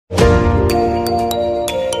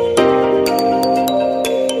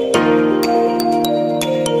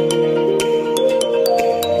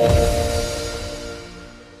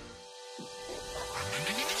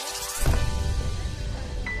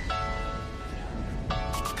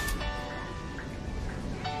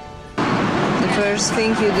first thing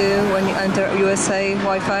you do when you enter USA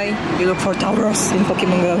Wi-Fi? You look for towers in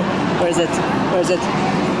Pokemon Go. Where is it? Where is it?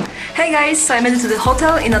 Hey guys, so I made it to the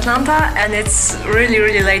hotel in Atlanta and it's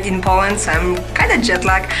really late in Poland, so I'm kind of jet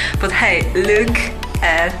lagged. But hey, look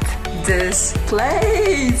at this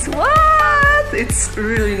place! What? It's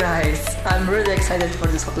really nice. I'm really excited for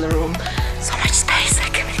this hotel room. So much space, I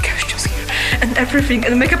can make costumes here and everything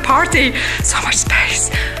and make a party. So much space.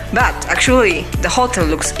 But actually, the hotel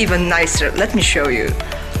looks even nicer. Let me show you.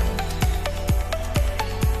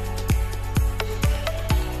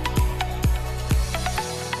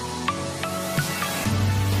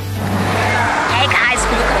 Hey guys,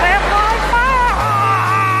 look at my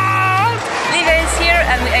food! Liva is here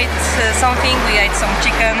and we ate something. We ate some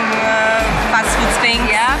chicken fast food thing.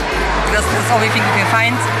 Yeah, that's the only thing we can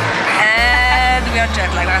find. And we are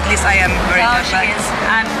jet lagged. At least I am very jet lagged.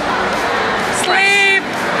 I'm sleep.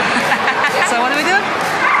 So what do we do?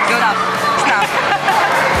 Go up. Stuff.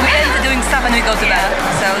 We end doing stuff and we go to bed.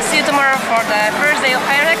 So see you tomorrow for the first day of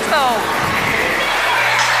HiRez Expo.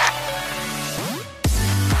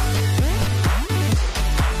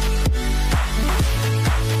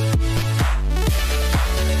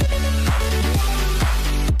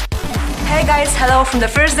 Hey guys, hello from the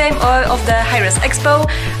first day of the HiRez Expo.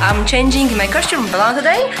 I'm changing my costume balloon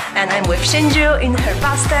today and I'm with Shinju in her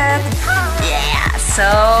basket. Yeah,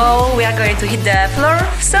 so we are going to hit the floor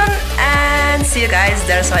soon and see you guys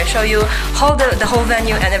there. So I show you how the whole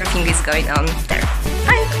venue and everything is going on there.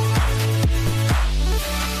 Bye!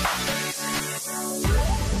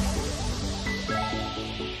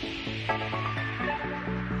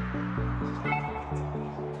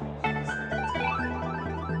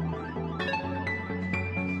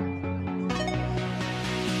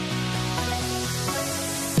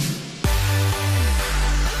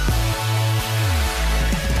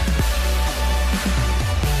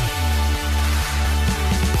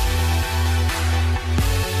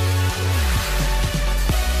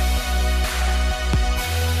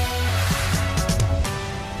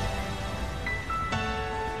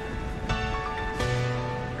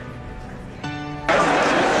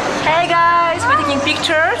 Hey guys, we're taking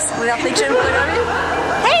pictures with our picture gallery.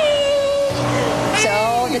 Hey! So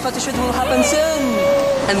the photo shoot will happen soon,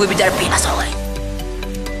 and we'll be there as always.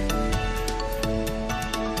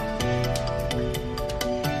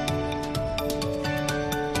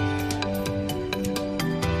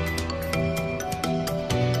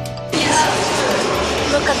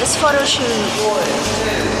 Look at this photo shoot.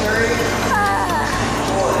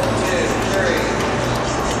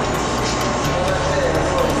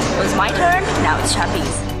 It was my turn, now it's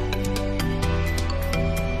Shappi's.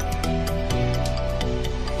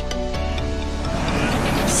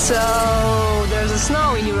 So there's a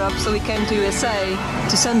snow in Europe, so we came to USA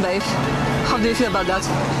to sunbathe. How do you feel about that?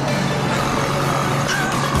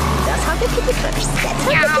 That's how they keep it first. That's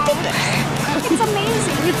how they keep it first. It's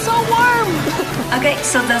amazing, it's so warm! Okay,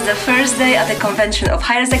 so that's the first day at the convention of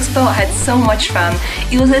HiRez Expo. I had so much fun.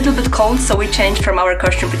 It was a little bit cold, so we changed from our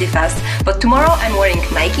costume pretty fast. But tomorrow I'm wearing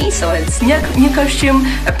Nike, so it's new costume,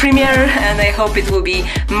 a premiere, and I hope it will be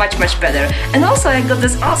much better. And also I got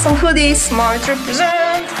this awesome hoodie, Smite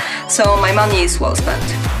represent! So my money is well spent.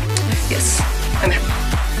 Yes, I'm happy.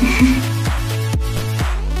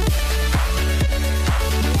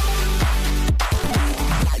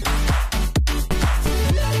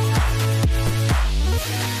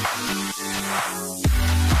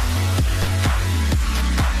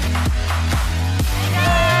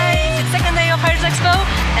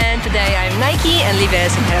 And today I'm Nike and Liva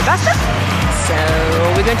is in her basket. So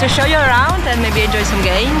we're going to show you around and maybe enjoy some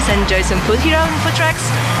games, enjoy some food here on food trucks.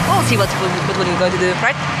 We'll see what we're going to do,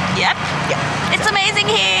 right? Yep. Yeah. It's amazing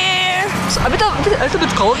here. So a little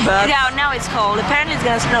bit cold, but yeah, now it's cold. Apparently it's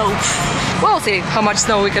gonna snow. We'll see how much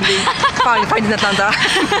snow we can be find in Atlanta.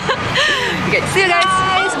 Okay, see you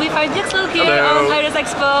guys. We find Jackson here on HiRez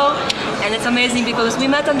Expo, and it's amazing because we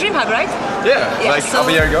met on DreamHub, right? Yeah, like half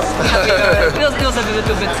a year ago. It was a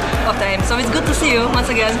little bit of time, so it's good to see you once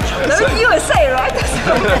again. Now in USA, right?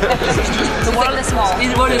 The world is small.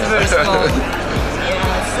 The world is very small. Yeah,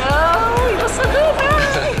 so it was so good.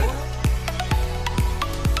 Right?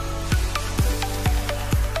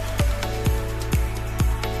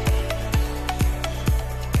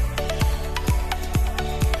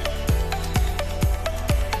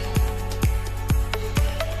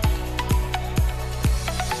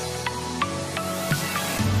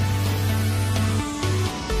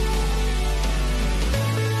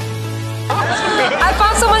 I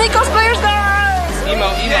found so many cosplayers there! Emo.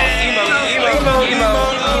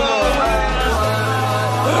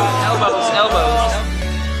 Elbows.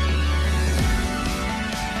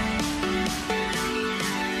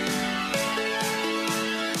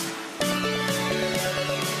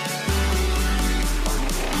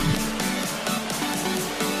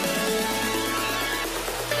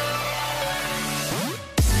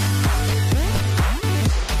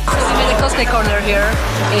 cosplay corner here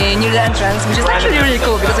near the entrance, which is actually really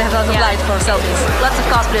cool because they have lots of light for selfies. Lots of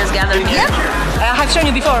cosplayers gathered here. I have shown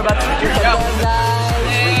you before, but and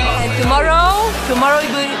tomorrow it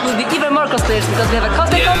will be even more cosplayers because we have a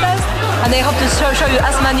cosplay contest, and I hope to show you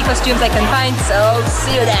as many costumes I can find. So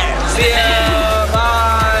see you there. See ya.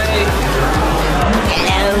 Bye.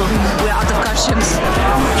 Hello. We're out of costumes.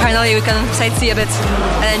 Finally, we can sightsee a bit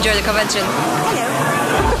and enjoy the convention.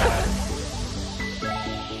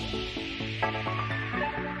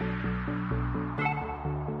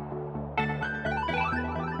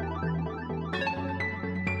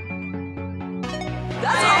 Hello.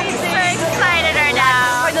 I'm so excited right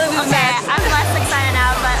now. Okay, I'm less excited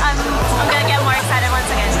now, but I'm gonna get more excited once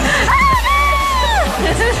again.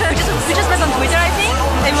 we just met on Twitter, I think,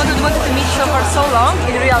 and we wanted to meet her for so long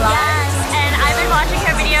in real life. Yes, and I've been watching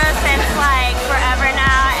her videos since like forever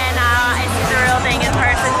now, and now I see the real thing in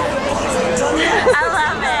person. I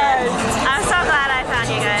love it. I'm so glad I found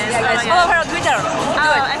you guys. Yeah, guys, follow her on Twitter.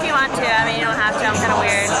 Oh, if you want to. I mean, you don't have to. I'm kind of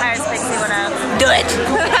weird. HiRez Expo, what up? Do it.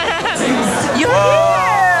 You're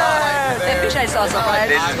here. The fish is awesome, right?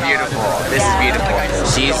 This is beautiful. This is beautiful.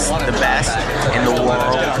 She's the best in the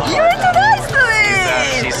world. You're too nice to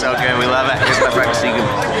me. She's so good. We love it. Here's my breakfast.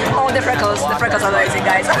 Oh, the freckles. The freckles are amazing,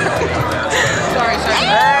 guys. Sorry.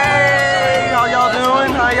 Hey, how y'all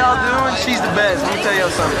doing? How y'all doing? She's the best. Let me tell y'all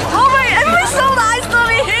something. Oh my, everyone's so nice to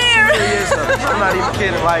me here. She is something. I'm not even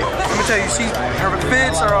kidding. Like, let me tell you, her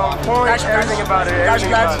fits are on point. Everything about her.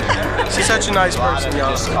 Everything about her. She's such a nice person,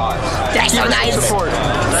 y'all. That's so nice. Support.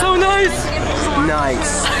 So nice.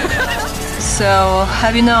 Nice. So,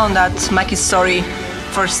 have you known that Mike is sorry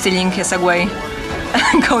for stealing his Segway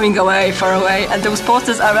and going away, far away, and those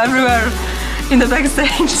posters are everywhere in the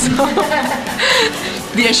backstage, so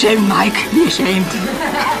be ashamed, Mike, be ashamed.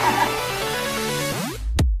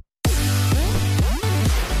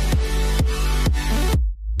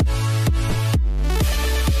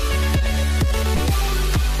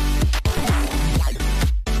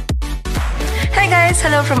 Hey guys,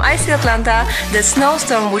 hello from icy Atlanta. The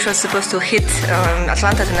snowstorm which was supposed to hit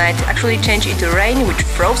Atlanta tonight actually changed into rain, which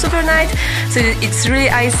froze overnight. So it's really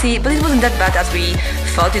icy, but it wasn't that bad as we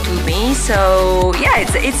thought it would be. So yeah,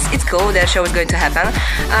 it's cool. The show is going to happen,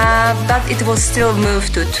 but it was still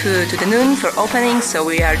moved to the noon for opening. So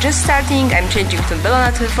we are just starting. I'm changing to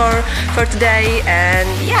Bologna for today, and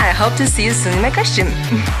yeah, I hope to see you soon in my costume.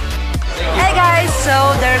 Hey guys,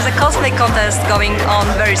 so there's a cosplay contest going on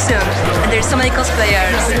very soon, and there's so many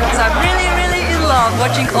cosplayers, so I'm really in love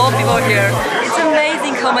watching all people here. It's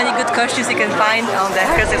amazing how many good costumes you can find on the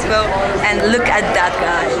HiRez Expo, and look at that,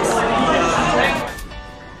 guys.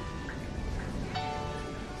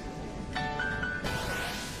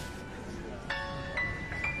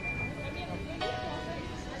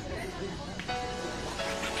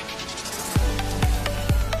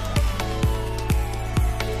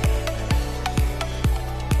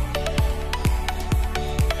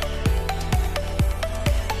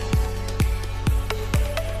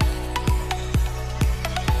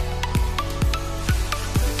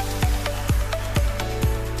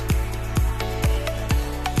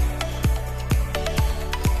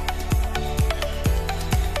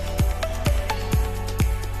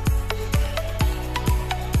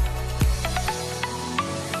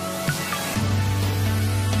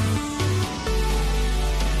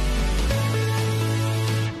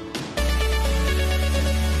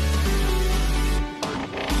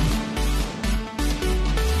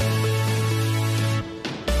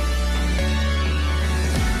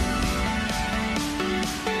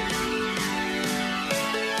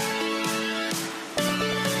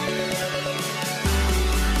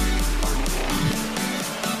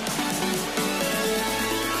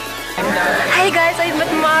 Hey guys, I met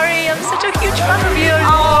Mari. I'm such a huge fan of yours.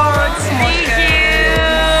 Oh, thank you.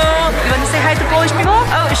 You want to say hi to Polish people?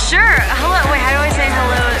 Oh, sure. Hello. Wait, how do I say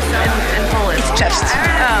hello in Polish? It's chest.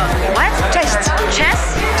 Oh, what? Chest.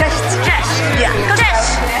 Chest? Chest. Chest. Yeah.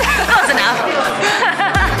 Chest. Close enough.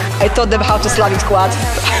 I taught them how to Slavic squat.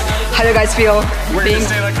 How do you guys feel? We're gonna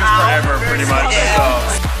stay like this forever, pretty much.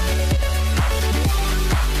 So.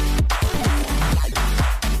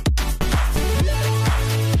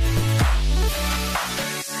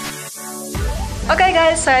 Okay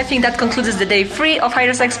guys, so I think that concludes the day 3 of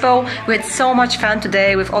HiRez Expo. We had so much fun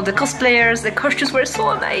today with all the cosplayers. The costumes were so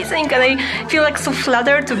amazing, and I feel like so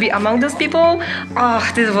flattered to be among those people.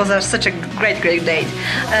 Oh, this was such a great day.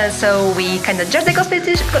 So we kind of judged the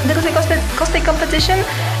cosplay competition,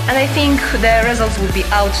 and I think the results will be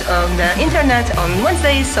out on the internet on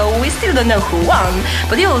Wednesday, so we still don't know who won,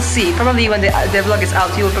 but you will see. Probably when the vlog is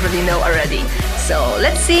out, you will probably know already. So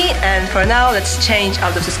let's see, and for now let's change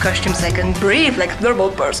out of these costumes so I can breathe like a normal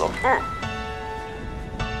person.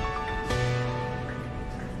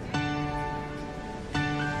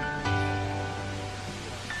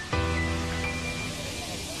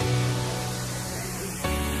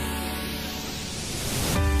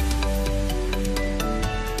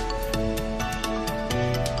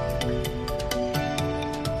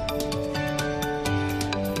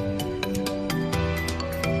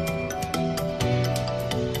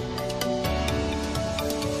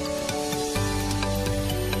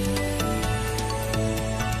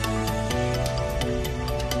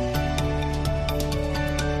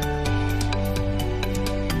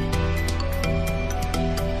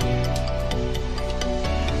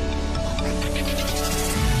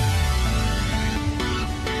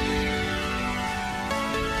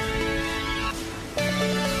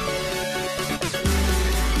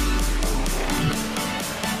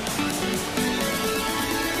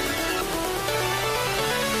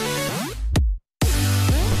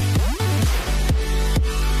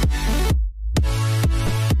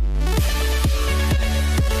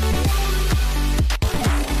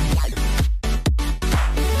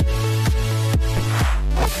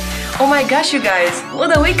 Oh my gosh, you guys,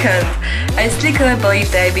 what a weekend! I still cannot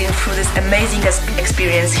believe that I've been through this amazing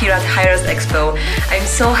experience here at HiRez Expo. I'm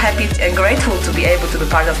so happy and grateful to be able to be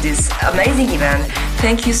part of this amazing event.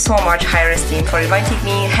 Thank you so much, HiRez team, for inviting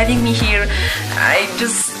me, having me here. I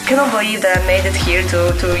just cannot believe that I made it here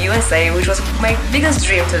to USA, which was my biggest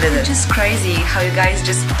dream to visit. It's just crazy how you guys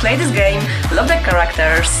just play this game, love the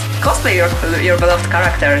characters, cosplay your beloved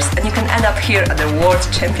characters, and you can end up here at the World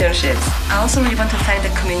Championships. I also really want to thank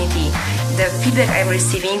the community. The feedback I'm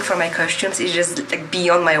receiving from my costumes is just like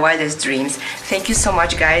beyond my wildest dreams. Thank you so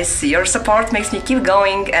much, guys. Your support makes me keep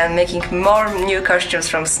going and making more new costumes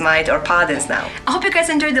from Smite or Paladins now. I hope you guys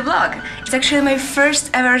enjoyed the vlog. It's actually my first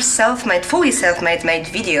ever fully self-made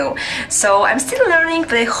video. So I'm still learning,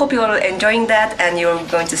 but I hope you're all enjoying that and you're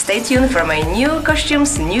going to stay tuned for my new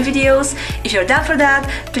costumes, new videos. If you're down for that,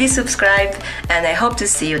 please subscribe and I hope to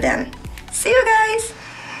see you then. See you guys!